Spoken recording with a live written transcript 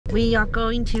We are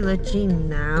going to the gym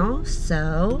now,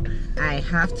 so I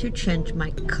have to change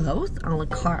my clothes on the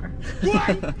car.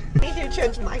 I need to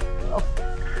change my clothes.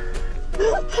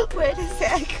 Wait a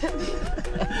second.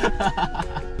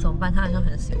 怎么办？他好像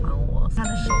很喜欢我，他的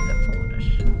手在碰我的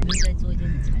手。你在做一件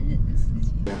很残忍的事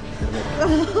情。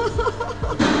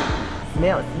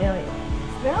Smell.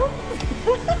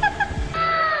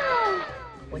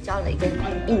 我交了一个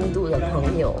印度的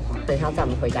朋友，等一下载我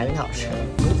们回家那条车，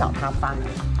我们找他吧。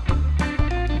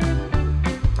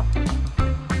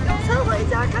有车回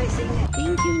家开心。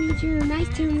Thank you, meet you. Nice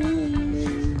to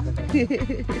meet you.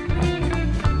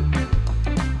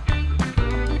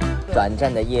 短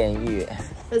暂的艳遇，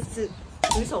这是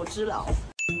举手之劳。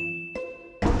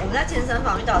我们在健身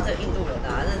房遇到这个印度人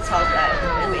啊，真的超可爱的，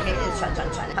每天一直传。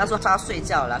他说他要睡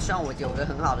觉了，希望我有个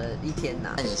很好的一天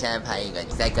呐。那你现在拍一个，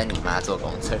你在跟你妈坐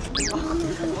公车。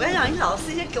我跟你讲，你老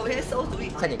师先给我一些馊主意。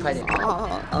快点。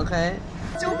OK。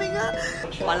救命啊！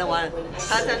完了，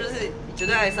他现在就是你绝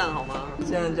对爱上好吗？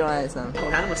现在就爱上。我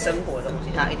他那么生活的东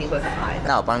西，他一定会很爱的。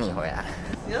那我帮你回来。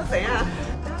你要怎样？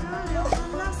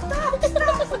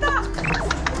 Stop！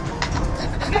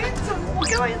 我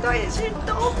跟我一段也去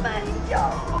都没有。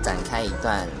展开一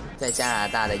段在加拿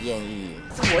大的艳遇。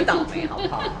是我倒霉，好不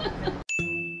好？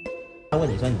他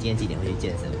问你说你今天几点会去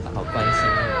健身房？好关心你。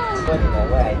问你的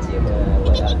未来结婚，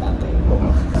我要当美国。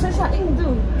这像印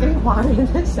度跟华人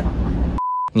的小孩。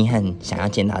你很想要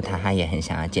见到他，他也很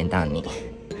想要见到你。见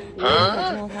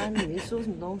到他，你没说什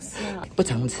么东西啊？不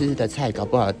常吃的菜，搞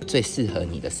不好最适合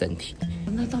你的身体。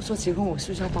那到时候结婚，我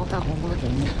是不是要包大红包给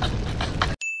你？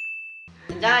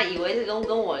人家以为是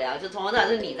跟我聊，就从头到尾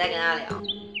是你在跟他聊，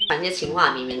传一些情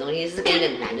话绵绵的东西，是跟一个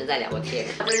男的在聊天。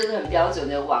这就是很标准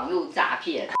的网络诈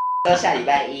骗。说下礼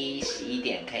拜一11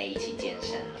点可以一起健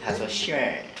身。他说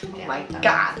Sure。Oh my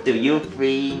God. Do you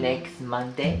free next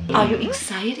Monday? Are you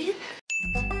excited?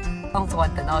 上次我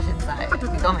等到现在，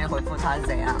你都没回复他是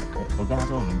怎样？我跟他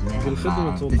说我们今天很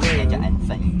忙，这几天就安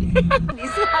分一点。你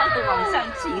是他的网上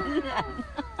情人。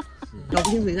搞不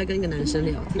清楚你在跟一个男生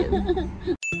聊天。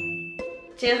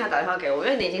今天他打电话给我，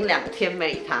因为你已经2天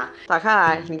没理他。打开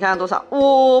来，你看到多少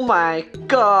 ？Oh my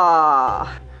god！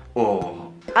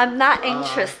 哦 ，I'm not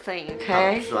interesting,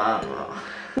 OK？ 好爽哦！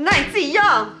那你自己用。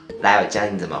来，我教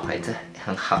你怎么回，这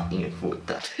很好应付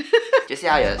的。就是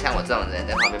要有像我这种人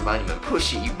在旁边帮你们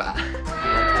push 一把，你们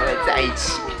才会在一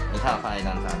起。你看我发了一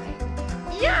张照片。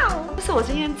这是我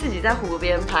今天自己在湖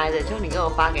边拍的，就你给我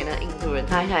发给那个印度人，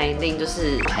他现在一定就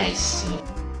是开心。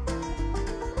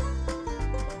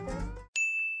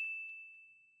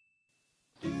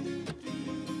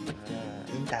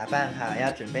你打扮好，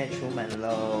要准备出门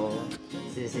喽，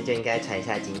是不是就应该穿一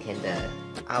下今天的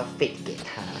outfit 给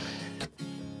他？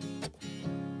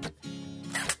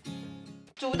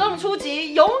主动出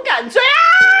击，勇敢追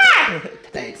爱。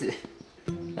再一次，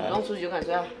主动出击，勇敢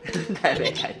追爱。太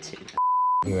没感情。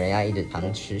女人要一直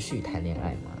持续谈恋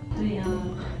爱吗？对呀、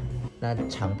那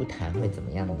长不谈会怎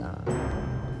么样呢？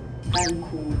干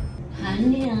枯。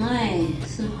谈恋爱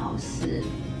是好事，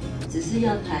只是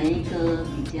要谈一个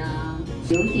比较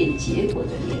有点结果的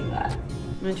恋爱。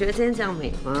你们觉得今天这样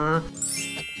美吗？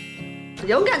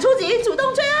勇敢出击，主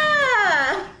动追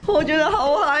爱。我觉得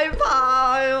好害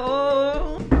怕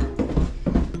哟。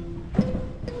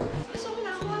收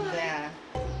拿花了。对啊。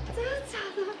真的假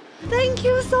的 ？Thank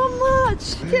you so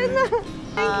much！ 天哪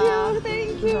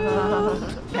 ！Thank you，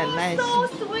 很耐心。 So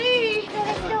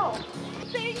sweet！Let's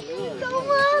go！Thank you so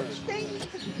much！Thank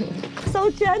you！So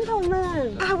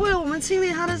gentleman！ 还为了我们清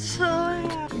理他的车哎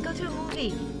！Go to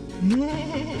movie！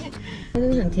 他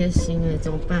真的很贴心哎，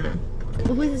怎么办？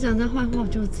我会一直讲他坏话，我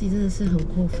觉得我自己真的是很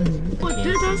过分。我觉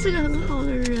得他是个很好的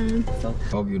人。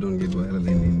Hope you don't get viral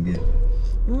in India.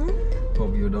 嗯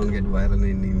Hope you don't get viral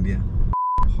in India.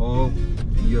 Hope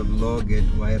your vlog get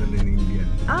viral in India.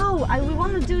 Oh, we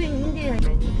want to do it in India.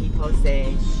 Many people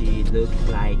say she looks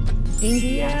like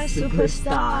India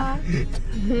superstar.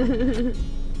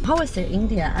 How is it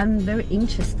India? I'm very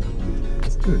interested.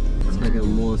 It's good. It's like a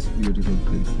most beautiful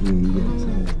place in India. So.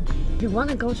 If you want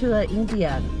to go to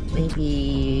India,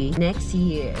 maybe next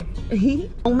year.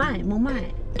 孟买。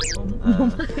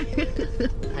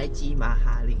泰姬玛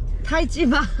哈里。泰姬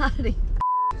玛哈里。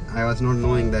 I was not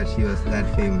knowing that she was that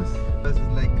famous. It was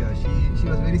like she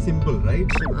was very simple, right?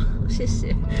 是吗？谢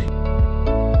谢。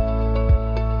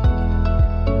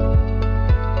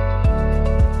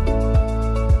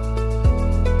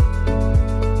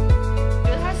我觉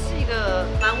得他是一个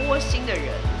蛮窝心的人。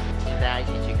请大家一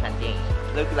起去看电影。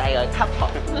Look like a couple.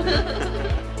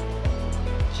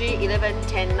 G11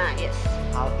 10 9 yes.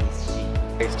 How is she?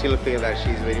 I still feel that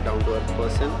she's very down to earth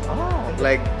person. Oh.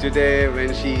 Like today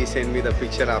when she sent me the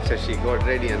picture after she got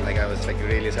ready and like I was like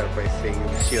really surprised seeing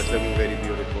she was looking very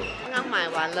beautiful. 刚买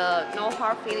完了 No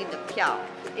Hard Feeling 的票。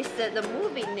It's the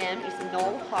movie name is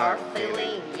No Hard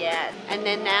Feeling, yes. And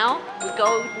then now we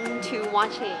go into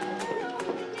watching.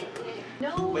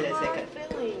 No Wait a Hard second.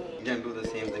 Feeling. You can do the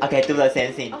same thing. Okay, do the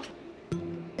same thing.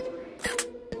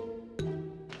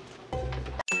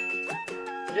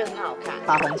 我觉得很好看，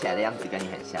发疯起来的样子跟你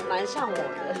很像。蛮像我的。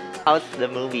How's the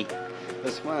movie?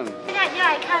 This one. 现在要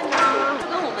来看吗？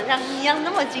跟我们这样一样那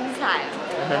么精彩。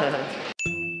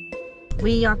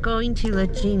We are going to the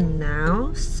gym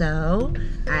now, so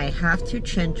I have to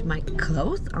change my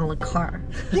clothes on the car.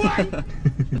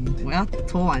 我要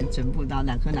脱完全部到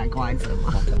两颗奶瓜来折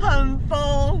吗？很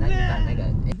疯那个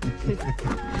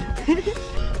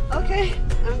Okay,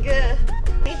 I'm good.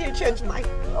 I need to change my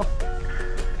clothes.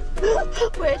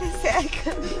 Wait a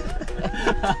second.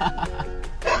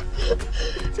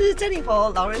 这是珍妮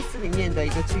佛劳伦斯里面的一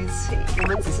个剧情，我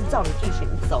们只是照着剧情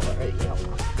走而已，好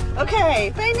吗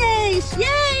 ？OK, finish,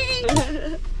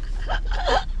 yay!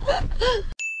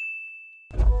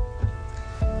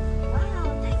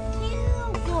 Wow, thank you.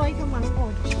 给我一个芒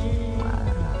果汁。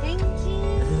Thank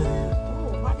you.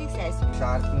 Oh, what is this?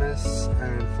 Sharpness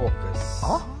and focus.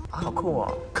 哦，好酷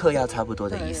哦，嗑药差不多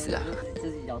的意思啊。自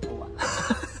己要脱完。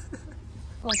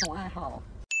跟我什么爱好？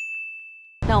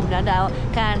那我们来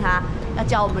看看他要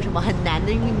教我们什么很难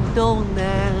的运动呢？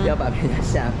不要把别人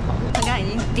吓跑。他刚刚已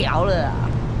经屌了啊！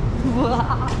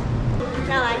哇！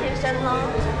那来先伸喽。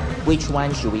Which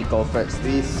one should we go first?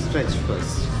 We stretch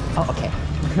first. Oh, okay.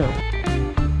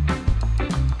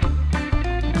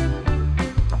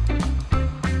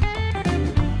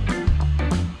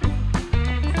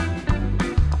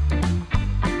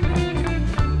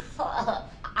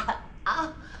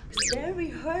 Very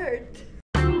hurt.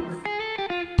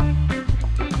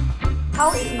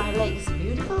 How is my legs?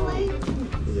 Beautiful leg?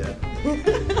 Yeah.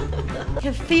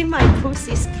 Can feel my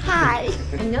pussy's tight.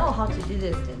 I know how to do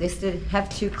this. They still have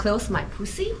to close my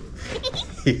pussy.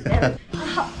 Yeah.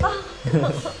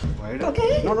 Wider?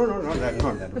 Okay. No, not that.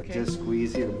 Okay. Just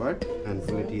squeeze your butt and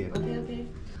pull it here. Okay, okay.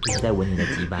 你在闻你的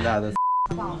鸡巴。Yeah,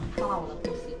 放我的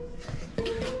pussy.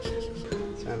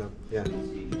 stand up. Yeah.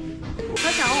 他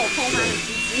想让我碰他的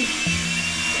鸡鸡。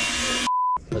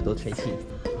耳朵吹气。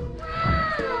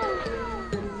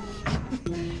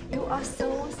You are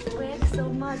so sweat so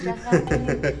much. I have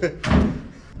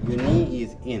Your knee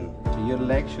is in. So your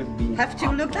leg should be. Have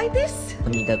to look like this?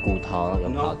 你的骨头有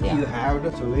跑 No, 掉。 you have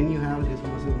to. So when you have this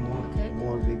muscle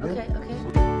more bigger. Okay, okay.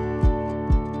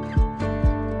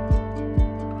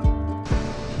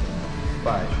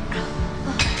 Five.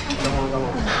 Come on.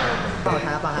 抱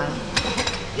他，抱他。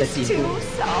 It's too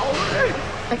sour.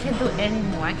 I can't do it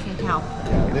anymore. I can't help.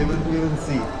 Yeah, they will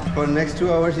see. For next 2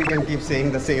 hours, you can keep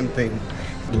saying the same thing.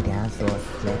 你等下说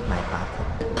slap my button。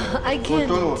 I can't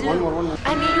do. One more.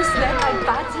 I need to slap my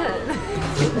button.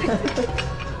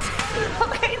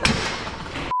 Okay.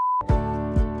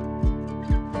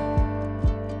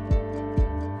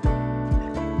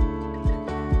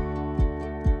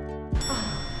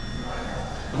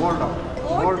 More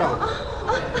down.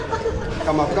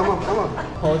 Come up.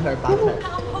 Hold her button。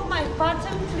 Hold my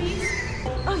button, please.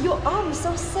 Oh, your arm is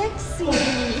so sexy.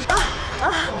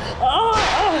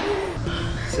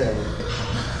 7.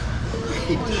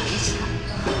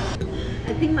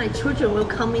 I think my children will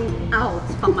coming out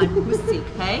from my pussy,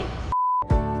 okay?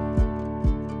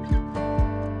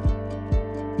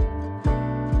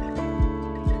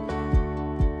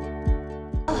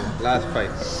 Last 5.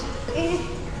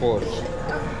 4.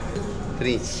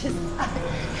 3.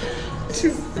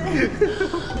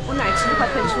 我奶汁快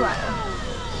喷出来了。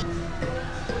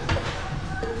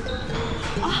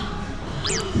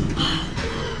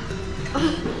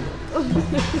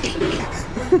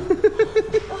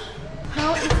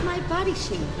How is my body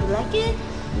shape? You like it?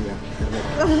 Yeah.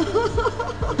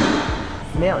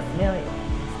 Smell it。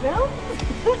 Smell?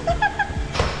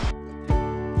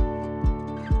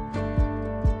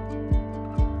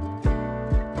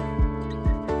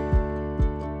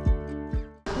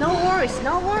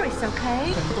 No worries,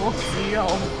 okay? 很多肌肉。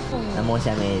那摸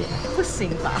下面一点。不行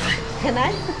吧 ？Can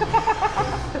I?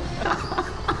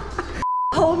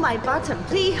 Hold my button,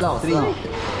 please. Slow. 2.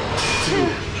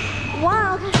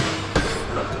 Wow.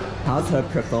 How's her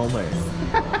performance?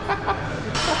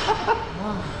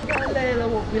 太累了，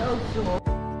我不要做。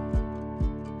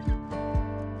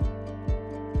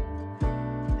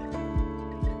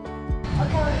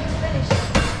Okay, we're finished.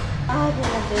 I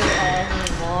can't do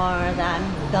anymore. I'm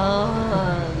done.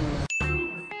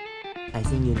 I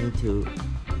think you need to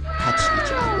touch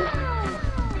each other.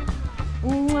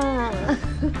 Yeah,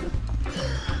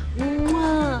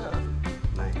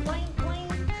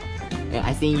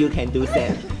 I think you can do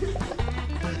that.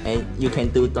 And you can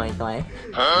do toy toy.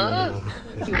 Huh?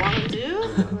 You want to do?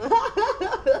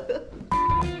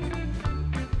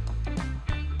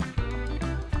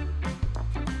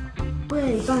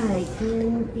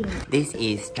 This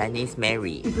is Chinese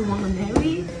Mary. If you want to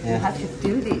marry, you have to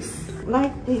do this.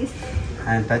 Like this.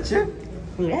 And touch it?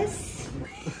 Yes.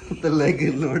 The leg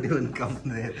will not even come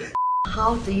there.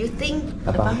 How do you think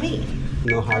about me?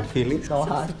 No hard feelings? No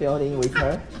hard feeling with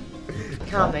her.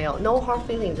 看到没有 ？No hard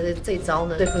feeling， 这招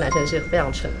呢，对付男生是非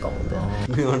常成功的。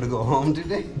You want to go home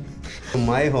today? To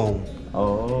my home.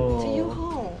 Oh. To your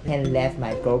home. Can left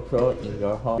my GoPro in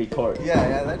your home record.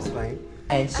 Yeah, that's fine.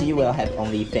 And she will have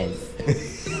only fans.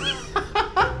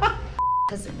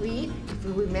 Because if we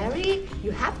marry,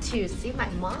 you have to see my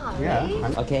mom, Yeah.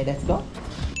 right? Okay, let's go.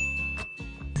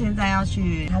 现在要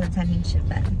去他的餐厅吃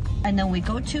饭 and then we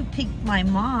go to pick my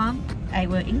mom. I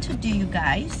will introduce you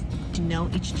guys to know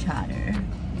each other.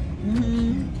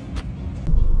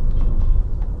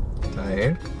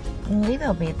 Tired? A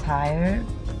little bit tired,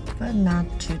 but not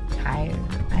too tired.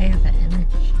 I have the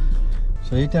energy.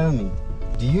 So you tell me,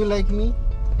 do you like me?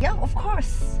 Yeah, of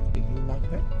course. Do you like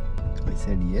her? I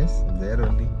said yes, there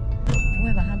only. 不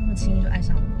会把他那么轻易就爱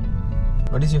上我。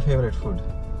 What is your favorite food?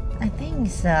 I think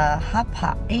it's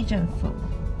hapa Asian food.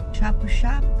 Shabu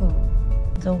shabu.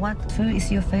 So what food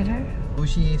is your favorite?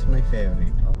 Sushi is my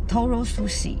favorite. Toro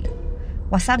sushi,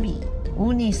 wasabi,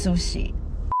 uni sushi.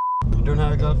 You don't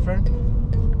have a girlfriend?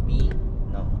 Me?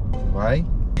 No. Why?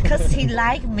 Because he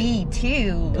like me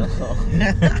too.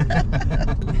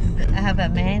 I have a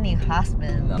many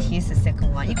husband. No. He's the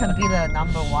second one. You can be the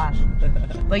number one,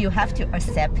 but you have to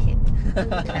accept him.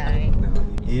 Okay.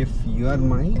 If you are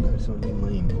mine, it's only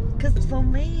mine. Because for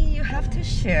me, you have to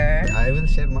share. I will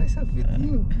share myself with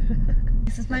you.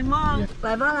 This is my mom.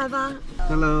 来吧，来吧。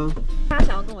 Hello. 他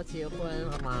想要跟我结婚，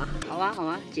好吗？好啊，好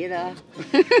啊，结了啊。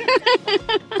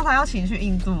他要请去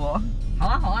印度哦。好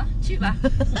啊，好啊，去吧。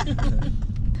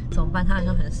怎么办？他好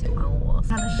像很喜欢我，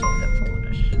他的手在碰我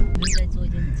的手。你在做一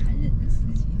件很残忍的事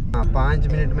情。 5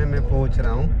 minutes में मैं पहुंच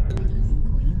रहा हूँ.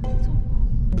 口音不重。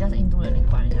人家是印度人，你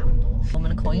管人家那么多？我们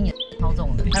的口音也超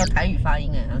重的，还有台语发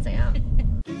音哎，要怎样？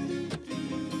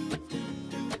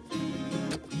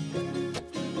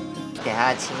等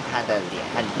下亲她的脸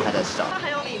和她的手。他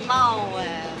很有礼貌哎。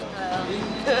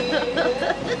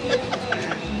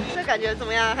这感觉怎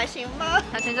么样？还行吗？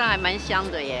他身上还蛮香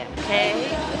的耶。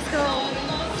 OK，Let's go。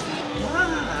哇，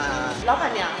老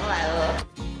板娘来了。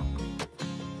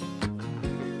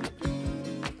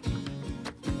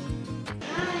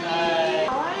Hi.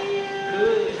 How are you?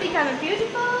 Think I'm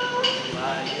beautiful.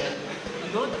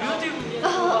 Not beautiful.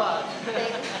 Oh,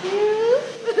 thank you.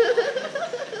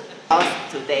 How's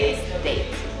today's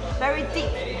date? Very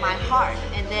deep in my heart,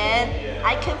 and then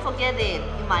I can't forget it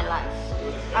in my life.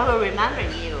 I will remember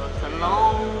you for a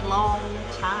long, long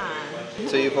time.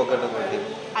 So you forgot about him.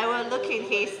 I will look at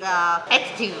his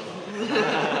attitude.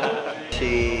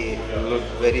 She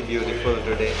looked very beautiful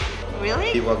today. We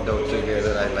Really? worked out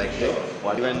together. I liked it.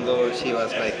 Even though she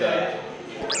was like a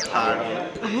hard.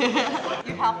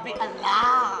 You helped me a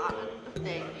lot.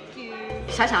 Thank you.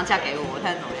 她想要嫁给我，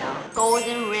看怎么样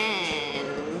 ？Golden Rain。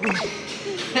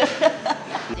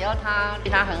只要他对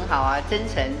他很好啊，真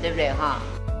诚，对不对哈？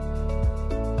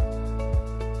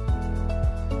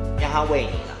让她喂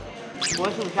你了。我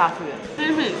会吃不下去。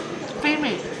Feed me, feed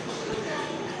me.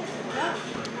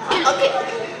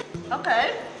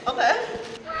 Okay.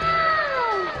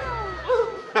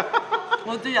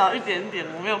 我只咬一点点，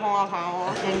我没有碰到它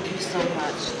哦。Thank you so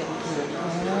much.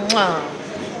 Thank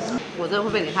you. 我真的会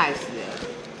被你害死哎，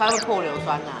它会破硫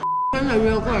酸呐。真的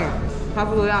约会，差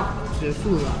不多要结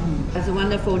束了。It's a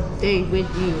wonderful day with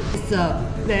you. It's a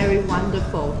very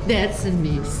wonderful. That's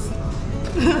miss.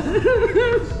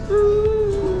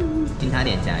 亲她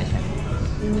脸颊一下。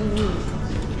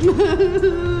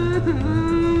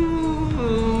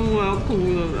我要哭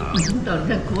了啦！你到底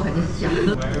在哭还是笑？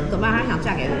怎么办？她想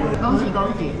嫁给我？恭喜恭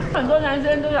喜！很多男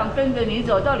生都想跟着你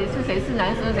走，到底是谁是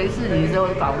男生，谁是女生，我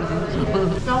都搞不清楚。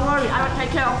Don't worry, I will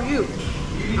take care of you.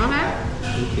 Okay?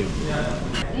 Thank you.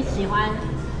 你喜欢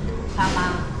他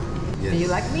吗？ Do you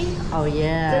like me? Oh 真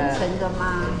yeah. 诚的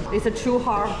吗？ It's a true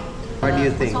heart. What do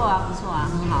you 不 think? 错啊，不错啊，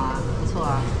很好啊，不错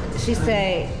啊。 She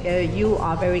say you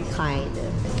are very kind,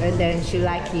 and then she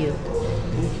like you.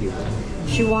 Thank you.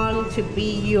 She want to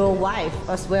be your wife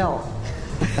as well.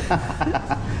 Can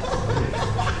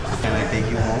I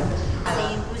take you home?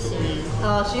 不行，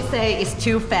 She say it's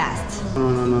too fast.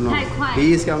 No. 太快。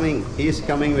 He is coming. He is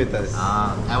coming with us.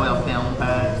 I will film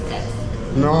her sex.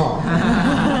 No.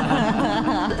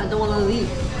 I don't want to leave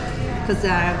because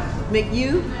I make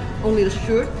you only a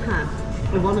short time.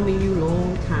 I want to make you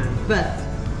long time. But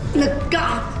the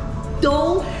God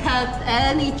don't have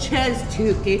any chance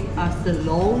to give us a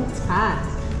long time.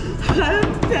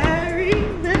 I'm very,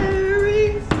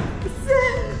 very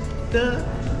sad.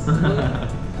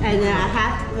 And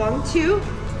I want to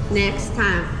next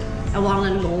time. I want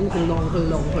a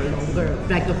longer,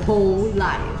 like a whole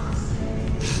life.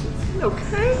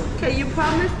 Okay? Can you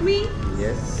promise me?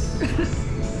 Yes.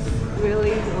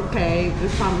 Really? Okay, you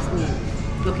promise me.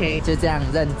 Okay. 就这样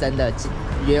认真的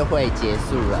约会结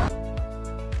束了。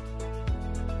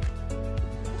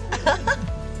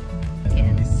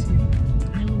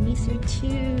I will miss you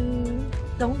too.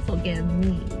 Don't forget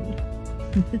me.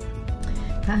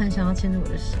 他很想要牵着我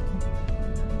的手。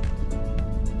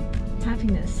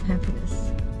Happiness.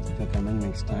 If you're coming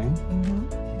next time, in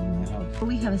my house.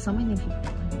 We have so many people.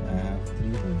 I have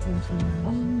 3 bedrooms in my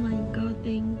Oh house. my god,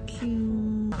 thank you.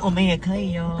 我们也可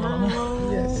以哦。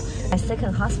Yes. My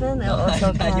second husband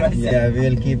also comes. Yeah,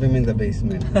 we'll keep him in the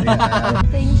basement.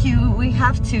 Thank you. We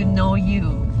have to know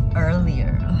you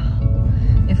earlier.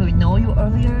 If we know you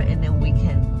earlier, and then we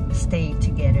can stay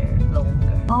together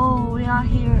longer. Oh, we are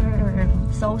here.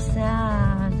 So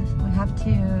sad. We have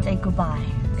to say goodbye.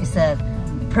 It's a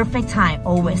perfect time.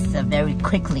 Always very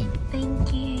quickly.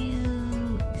 Thank you.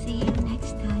 See you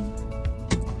next time.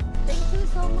 Thank you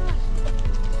so much.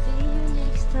 See you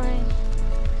next time.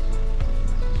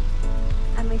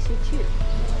 I miss you too.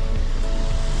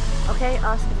 Okay,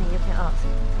 ask me. You can ask.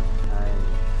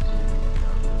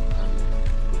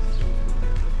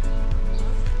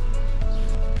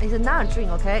 It's not a dream,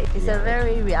 okay? It's a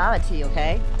very reality,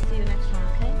 okay? See you next time,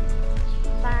 okay?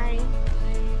 Bye.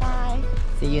 Bye.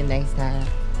 See you next time.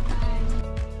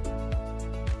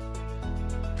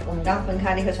 我们刚分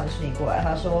开，立刻传讯息过来，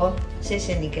他说：“谢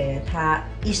谢你给了他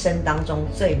一生当中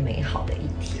最美好的一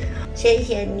天。”谢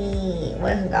谢你，我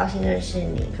也很高兴认识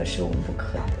你。可是我们不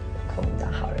可能扣你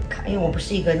张好人卡，因为我不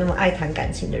是一个那么爱谈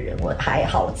感情的人，我还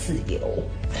好自由。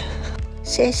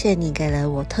谢谢你给了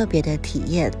我特别的体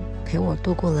验。陪我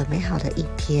度过了美好的一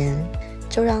天，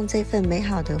就让这份美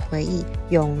好的回忆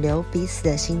永留彼此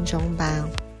的心中吧。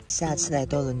下次来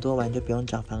多伦多玩就不用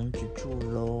找房子住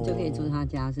喽，就可以住他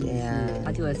家，是不是？对啊，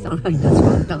他就会上到你的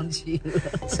床上去了。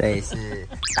所以是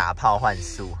打炮换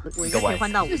宿，我应该可以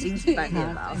换到5星级饭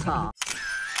店吧？我操！